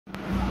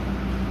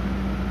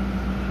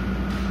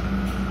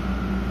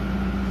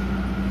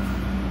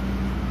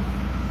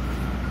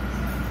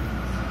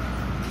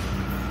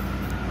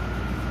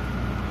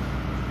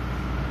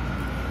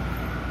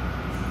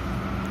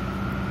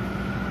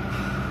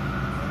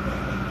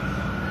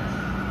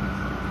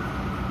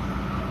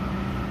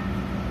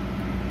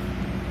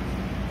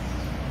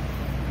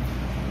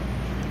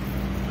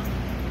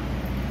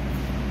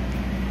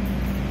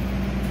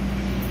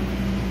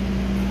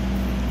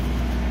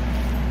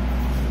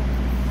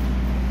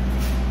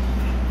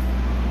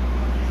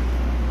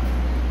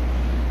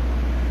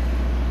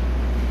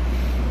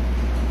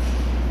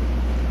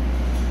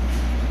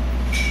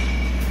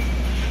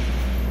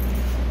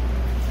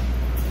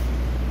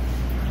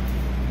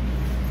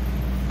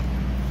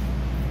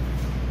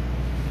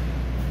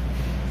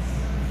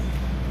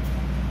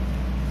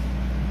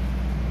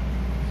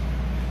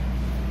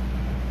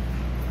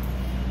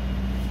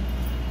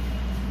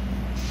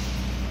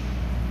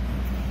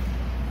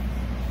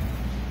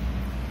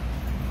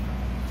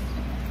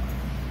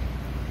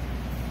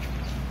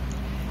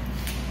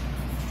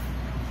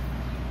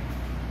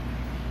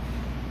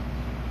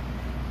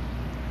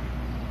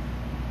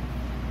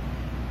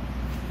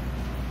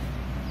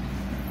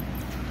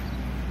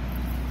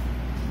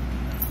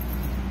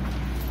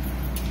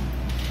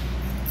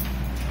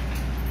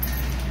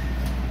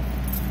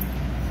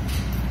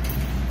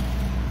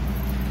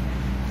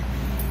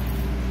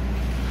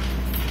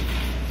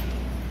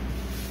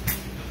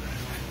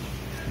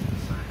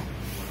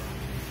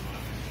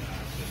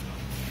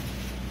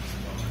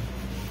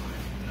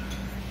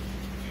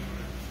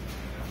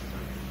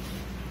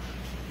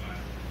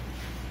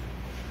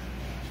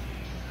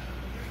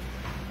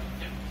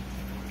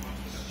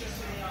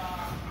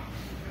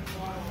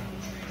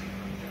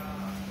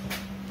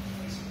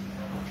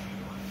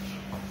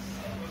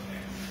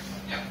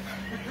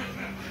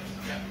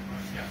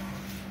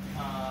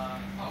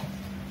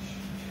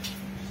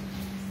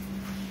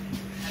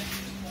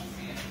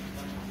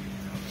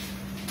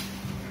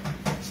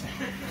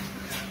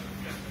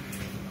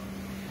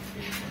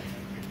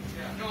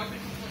No, I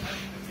think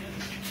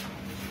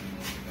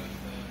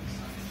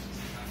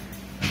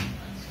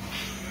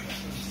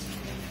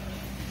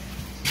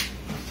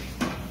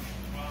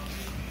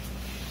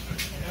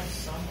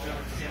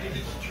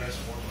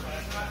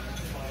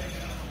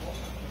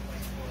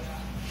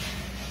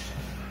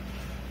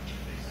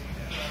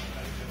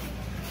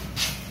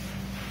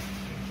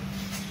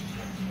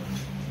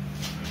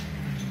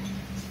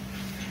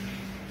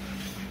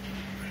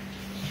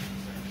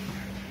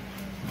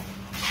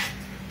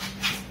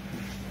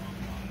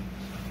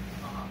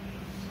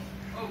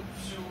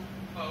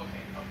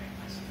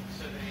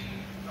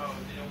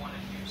they don't want to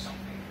do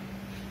something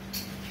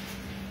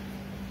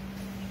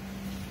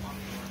on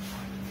the Orange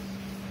Line.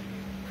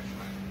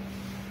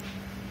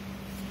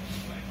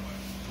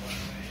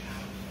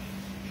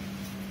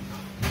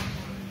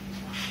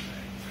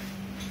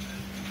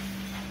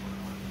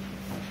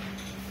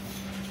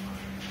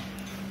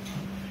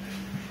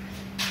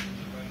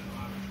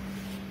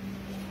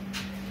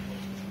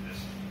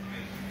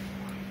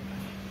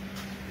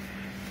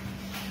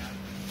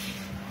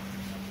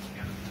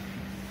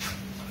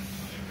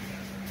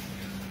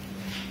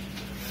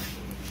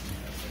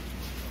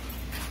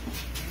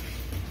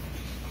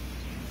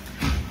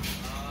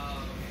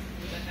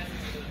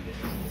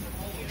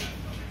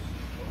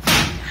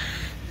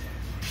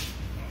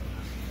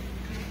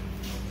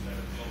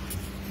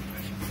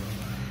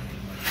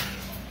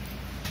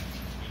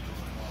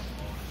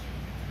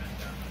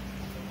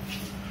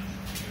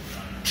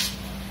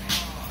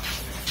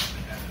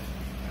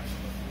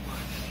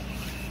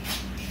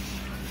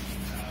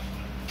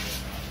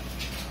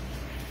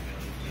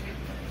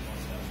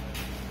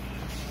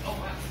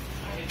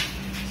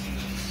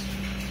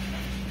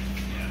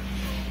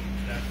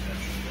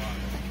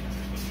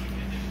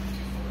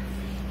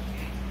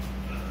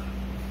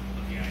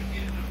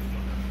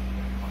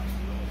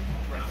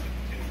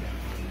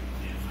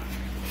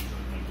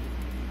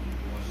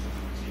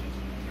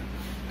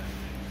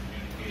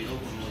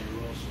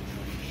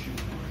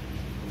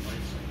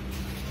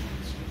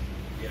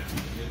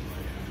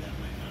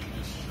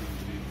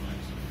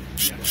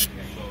 So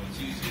it's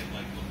easier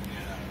like looking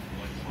at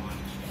electronic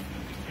stuff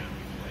that we can't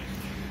replace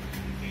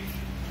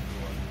communication.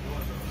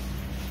 Doors are a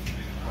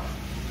big problem.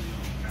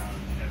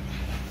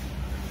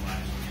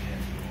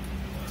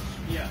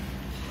 Yeah.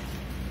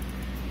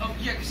 Oh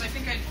yeah, because I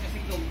think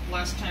the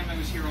last time I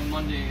was here on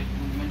Monday,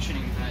 we were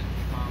mentioning that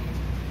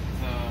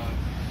the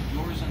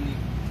doors on the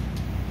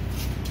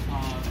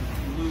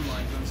blue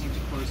line don't seem to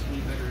close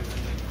any better than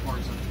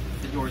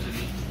the doors of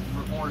the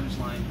orange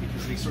line,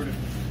 because they sort of,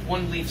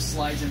 one leaf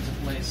slides into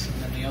place and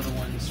then the other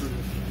one sort of,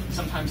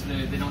 sometimes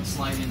they don't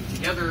slide in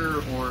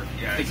together, or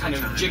they kind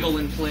of jiggle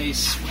in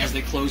place as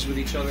they close with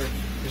each other.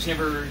 There's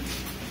never,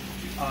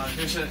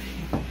 there's a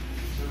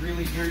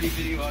really dirty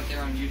video out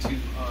there on YouTube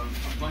of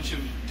a bunch of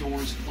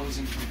doors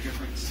closing from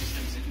different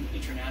systems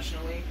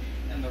internationally,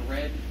 and the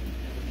red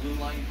and the blue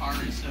line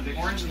cars, the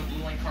orange and the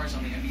blue line cars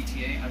on the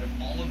MBTA, out of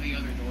all of the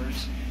other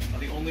doors, are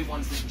the only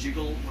ones that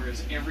jiggle,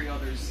 whereas every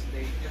other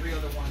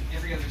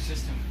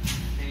system,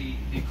 they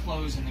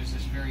close, and there's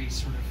this very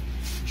sort of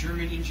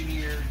German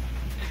engineered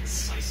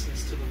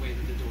conciseness to the way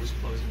that the doors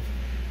close.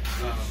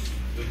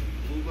 The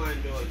blue line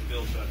door is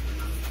built up to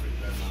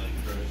red line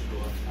first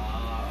door.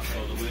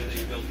 So the way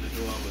they built the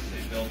door was they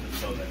built it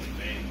so that the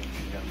main would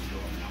be the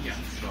door. That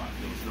was short.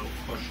 There was no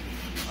cushioning.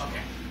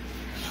 Okay.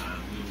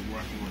 We were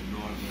working with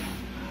Northern,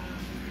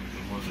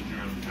 it was a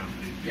German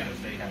company, because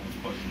they have a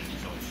cushioning,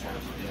 so it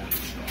slows it down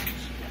the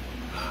stocks.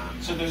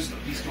 So these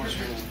doors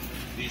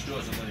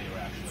are linear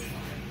actually.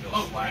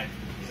 They'll slide.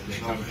 They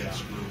come down. They're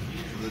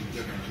completely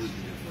different.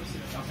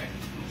 okay.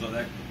 So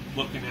that,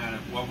 looking at it,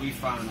 what we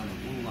found on the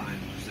blue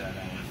line was that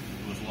there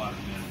was a lot of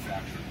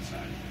manufacturing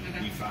inside.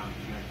 We found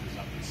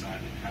connectors up inside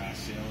the car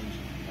ceilings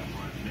that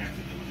weren't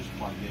connected, they were just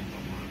plugged in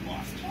but weren't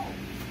locked.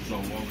 So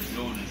what we're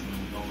doing is we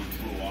were going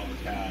through all the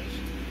cars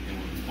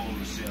and we're pulling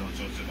the ceiling.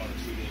 So it's about a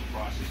 3-day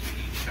process for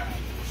each car.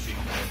 We're seeing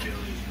what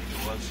areas the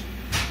doors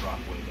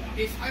drop way down.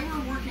 If I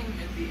were working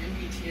at the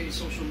MBTA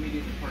social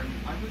media department,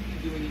 I would be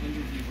doing an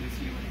interview with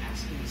you and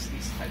asking these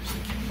types of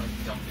like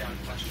dumbed down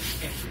questions.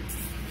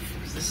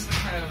 Because this is the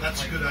kind of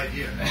that's like, a good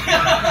idea.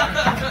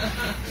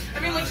 I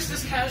mean, like just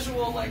this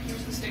casual, like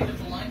here's the state of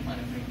the line kind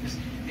of thing. Because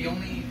the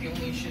only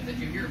shit that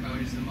you hear about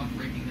is the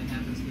muckraking that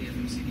happens at the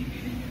FMCD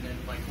meeting, and then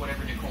like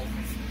whatever Nicole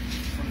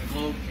from the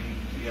Globe can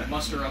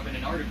muster up in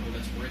an article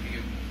that's worthy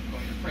of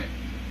going to print.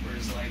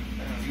 Whereas like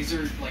I don't know, these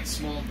are like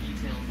small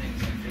detail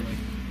things. I feel like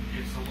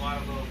it's a lot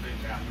of little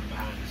things happening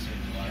behind the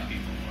scenes. A lot of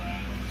people.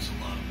 There's a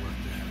lot of work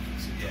that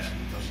happens. It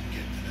doesn't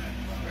get to that.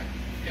 Right.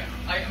 Yeah,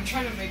 I'm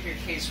trying to make a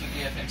case with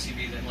the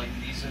FMCB that like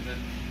these are the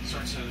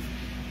sorts of,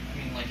 I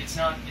mean, like it's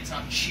not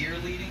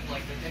cheerleading.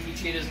 Like the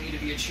MBTA doesn't need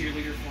to be a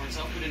cheerleader for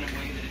itself, but in a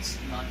way that it's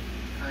not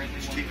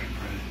currently. It's taking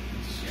credit.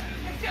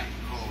 Yeah.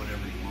 Call it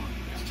whatever you want.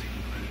 It's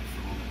taking credit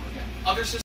for all the work. Yeah. Other systems.